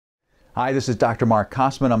Hi, this is Dr. Mark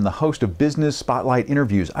Kosman. I'm the host of Business Spotlight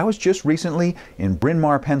Interviews. I was just recently in Bryn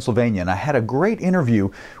Mawr, Pennsylvania, and I had a great interview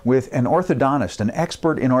with an orthodontist, an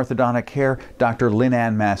expert in orthodontic care, Dr.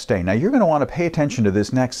 LynAnn Mastaj. Now, you're going to want to pay attention to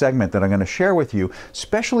this next segment that I'm going to share with you,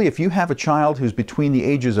 especially if you have a child who's between the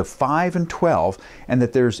ages of 5 and 12, and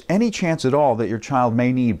that there's any chance at all that your child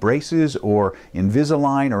may need braces or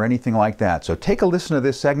Invisalign or anything like that. So take a listen to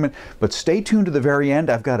this segment, but stay tuned to the very end.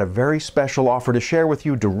 I've got a very special offer to share with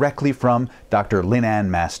you directly from Dr. LynAnn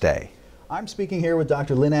Mastaj. I'm speaking here with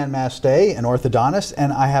Dr. LynAnn Mastaj, an orthodontist,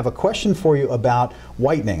 and I have a question for you about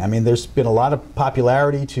whitening. I mean, there's been a lot of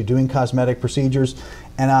popularity to doing cosmetic procedures,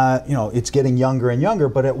 and you know, it's getting younger and younger,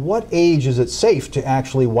 but at what age is it safe to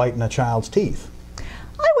actually whiten a child's teeth?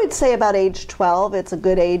 I would say about age 12, it's a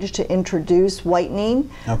good age to introduce whitening.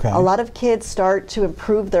 Okay. A lot of kids start to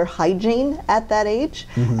improve their hygiene at that age,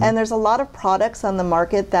 and there's a lot of products on the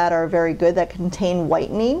market that are very good that contain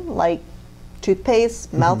whitening, like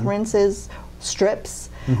toothpaste, mouth rinses,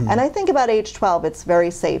 strips, and I think about age 12 it's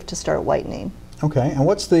very safe to start whitening. Okay, and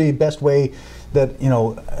what's the best way that, you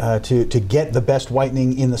know, to get the best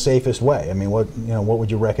whitening in the safest way? I mean, what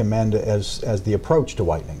would you recommend as the approach to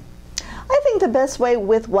whitening? I think the best way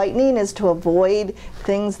with whitening is to avoid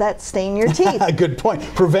things that stain your teeth. Good point.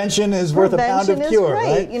 Prevention is worth a pound of cure,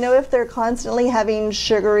 right? You know, if they're constantly having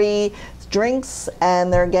sugary drinks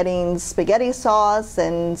and they're getting spaghetti sauce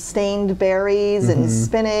and stained berries and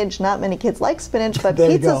spinach. Not many kids like spinach, but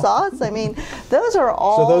pizza sauce, I mean, those are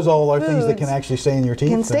all So those all are things that can actually stain your teeth?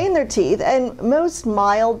 Can stain their teeth, and most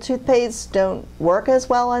mild toothpastes don't work as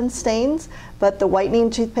well on stains, but the whitening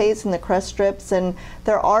toothpaste and the crest strips, and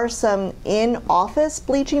there are some in-office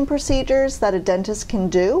bleaching procedures that a dentist can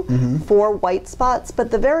do for white spots, but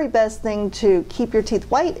the very best thing to keep your teeth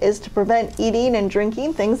white is to prevent eating and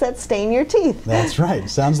drinking things that stain your teeth. That's right.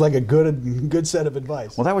 Sounds like a good set of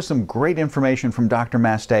advice. Well, that was some great information from Dr.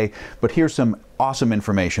 Mastaj, but here's some awesome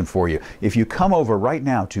information for you. If you come over right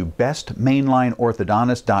now to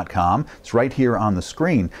bestmainlineorthodontist.com, it's right here on the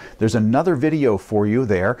screen, there's another video for you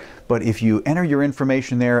there, but if you enter your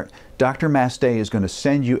information there, Dr. Mastaj is going to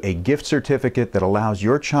send you a gift certificate that allows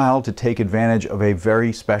your child to take advantage of a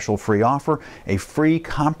very special free offer, a free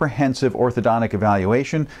comprehensive orthodontic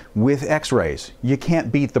evaluation with x-rays. You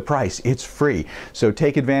can't beat the price. It's free. So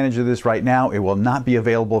take advantage of this right now. It will not be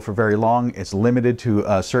available for very long. It's limited to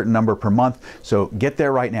a certain number per month. So get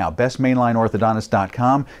there right now,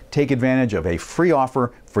 bestmainlineorthodontist.com. Take advantage of a free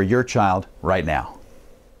offer for your child right now.